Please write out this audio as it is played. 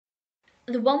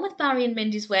The one with Barry and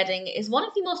Mindy's wedding is one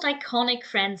of the most iconic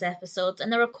Friends episodes,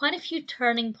 and there are quite a few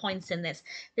turning points in this.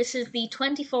 This is the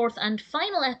 24th and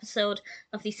final episode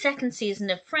of the second season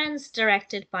of Friends,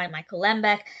 directed by Michael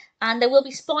Lembeck, and there will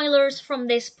be spoilers from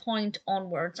this point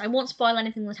onwards. I won't spoil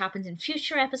anything that happens in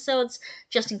future episodes,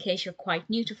 just in case you're quite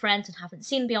new to Friends and haven't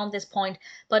seen beyond this point,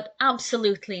 but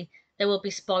absolutely there will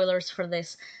be spoilers for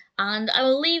this. And I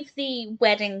will leave the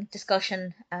wedding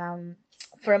discussion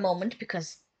for a moment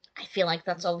because I feel like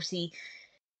that's obviously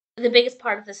the biggest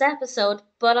part of this episode,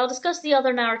 but I'll discuss the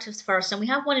other narratives first. And we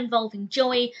have one involving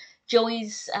Joey.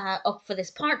 Joey's up for this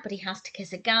part, but he has to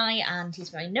kiss a guy, and he's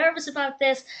very nervous about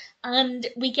this. And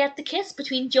we get the kiss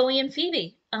between Joey and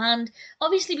Phoebe. And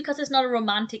obviously, because it's not a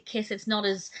romantic kiss, it's not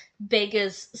as big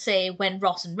as, say, when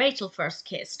Ross and Rachel first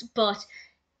kissed, but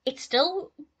it's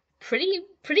still pretty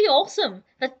awesome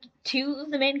that two of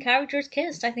the main characters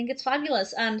kissed. I think it's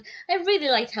fabulous, and I really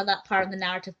liked how that part of the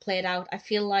narrative played out. I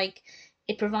feel like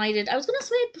it provided, I was going to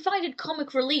say it provided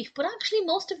comic relief, but actually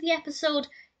most of the episode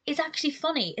is actually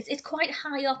funny. It's quite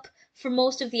high up for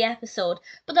most of the episode,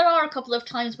 but there are a couple of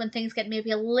times when things get maybe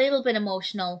a little bit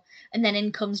emotional, and then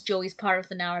in comes Joey's part of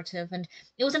the narrative, and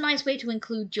it was a nice way to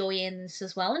include Joey in this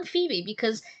as well, and Phoebe,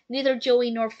 because neither Joey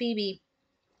nor Phoebe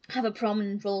have a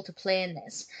prominent role to play in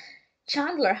this.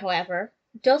 Chandler, however,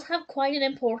 does have quite an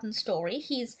important story.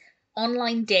 He's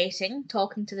online dating,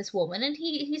 talking to this woman, and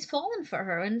he's fallen for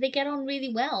her, and they get on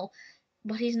really well,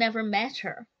 but he's never met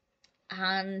her.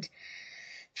 And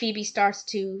Phoebe starts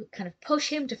to kind of push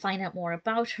him to find out more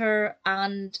about her,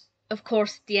 and of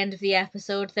course, at the end of the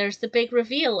episode, there's the big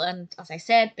reveal, and as I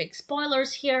said, big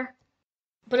spoilers here.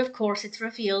 But of course, it's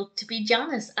revealed to be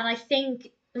Janice, and I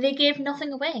think they gave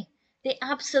nothing away. They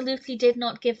absolutely did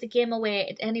not give the game away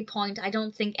at any point. I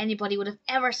don't think anybody would have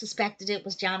ever suspected it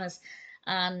was Janice,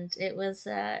 and it was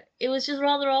just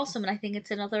rather awesome. And I think it's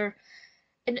another,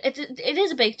 it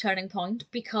is a big turning point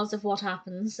because of what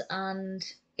happens, and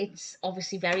it's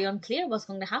obviously very unclear what's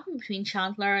going to happen between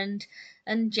Chandler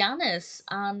and Janice.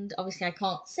 And obviously, I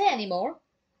can't say anymore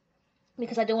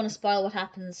because I don't want to spoil what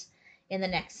happens in the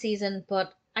next season.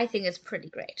 But I think it's pretty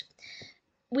great.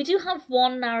 We do have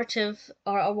one narrative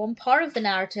or one part of the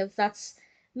narrative that's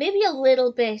maybe a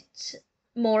little bit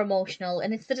more emotional,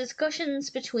 and it's the discussions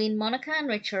between Monica and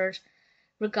Richard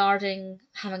regarding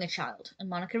having a child. And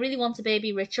Monica really wants a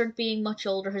baby. Richard, being much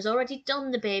older, has already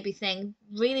done the baby thing,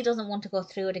 really doesn't want to go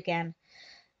through it again.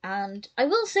 And I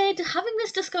will say, having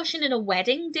this discussion in a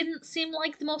wedding didn't seem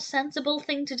like the most sensible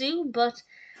thing to do, but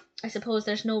I suppose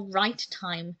there's no right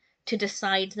time to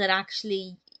decide that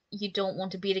actually you don't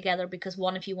want to be together because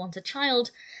one of you wants a child.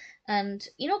 And,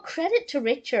 credit to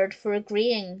Richard for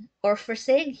agreeing or for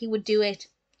saying he would do it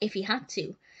if he had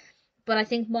to. But I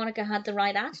think Monica had the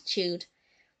right attitude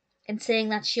in saying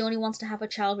that she only wants to have a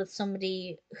child with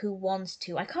somebody who wants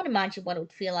to. I can't imagine what it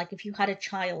would feel like if you had a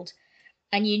child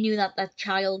and you knew that that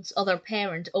child's other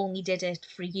parent only did it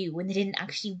for you and they didn't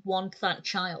actually want that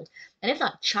child. And if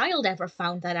that child ever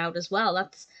found that out as well,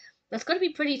 that's going to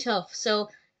be pretty tough. So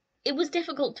it was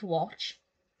difficult to watch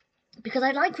because I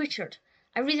like Richard.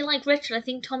 I really like Richard. I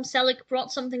think Tom Selleck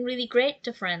brought something really great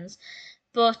to Friends,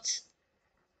 but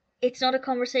it's not a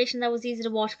conversation that was easy to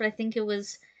watch. But I think it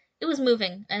was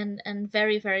moving and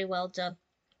very very well done.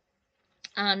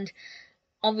 And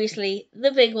obviously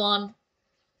the big one,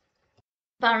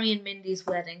 Barry and Mindy's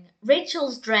wedding.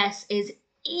 Rachel's dress is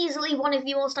easily one of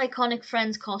the most iconic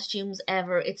Friends costumes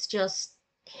ever. It's just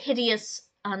hideous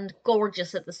and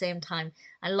gorgeous at the same time.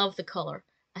 I love the colour.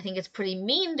 I think it's pretty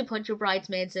mean to put your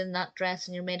bridesmaids in that dress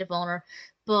and your maid of honour,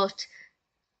 but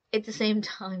at the same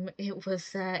time,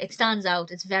 it stands out.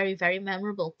 It's very, very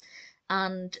memorable.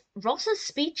 And Ross's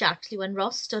speech, actually, when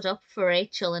Ross stood up for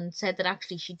Rachel and said that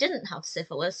actually she didn't have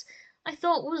syphilis, I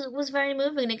thought was very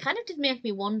moving. And it kind of did make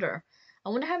me wonder. I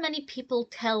wonder how many people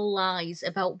tell lies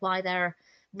about why their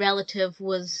relative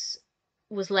was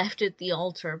left at the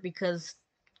altar, because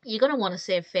you're going to want to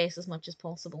save face as much as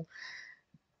possible.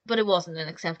 But it wasn't an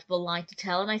acceptable lie to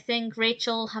tell, and I think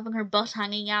Rachel having her butt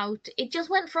hanging out, it just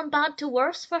went from bad to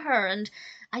worse for her, and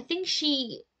I think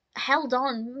she held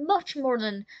on much more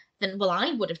than well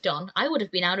I would have done. I would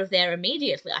have been out of there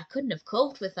immediately. I couldn't have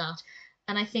coped with that.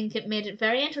 And I think it made it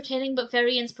very entertaining but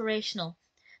very inspirational.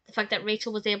 The fact that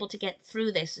Rachel was able to get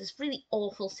through this really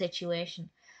awful situation,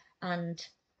 and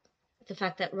the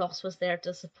fact that Ross was there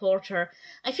to support her.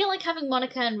 I feel like having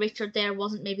Monica and Richard there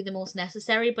wasn't maybe the most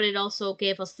necessary, but it also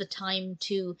gave us the time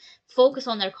to focus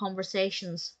on their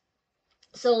conversations.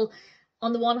 So,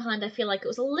 on the one hand, I feel like it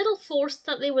was a little forced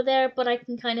that they were there, but I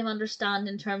can kind of understand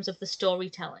in terms of the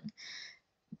storytelling.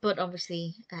 But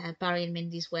obviously, Barry and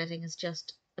Mindy's wedding is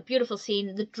just a beautiful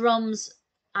scene. The drums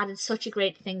added such a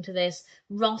great thing to this.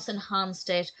 Ross enhanced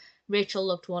it. Rachel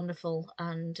looked wonderful,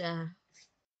 and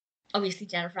obviously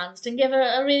Jennifer Aniston gave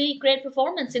a really great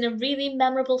performance in a really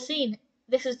memorable scene.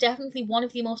 This is definitely one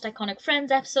of the most iconic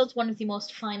Friends episodes, one of the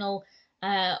most final,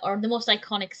 or the most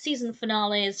iconic season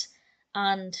finales,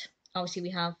 and obviously we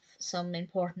have some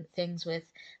important things with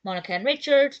Monica and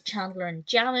Richard, Chandler and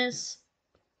Janice,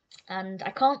 and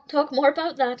I can't talk more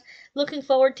about that. Looking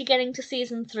forward to getting to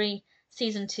season 3.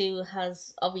 Season 2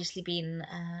 has obviously been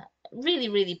really,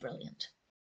 really brilliant.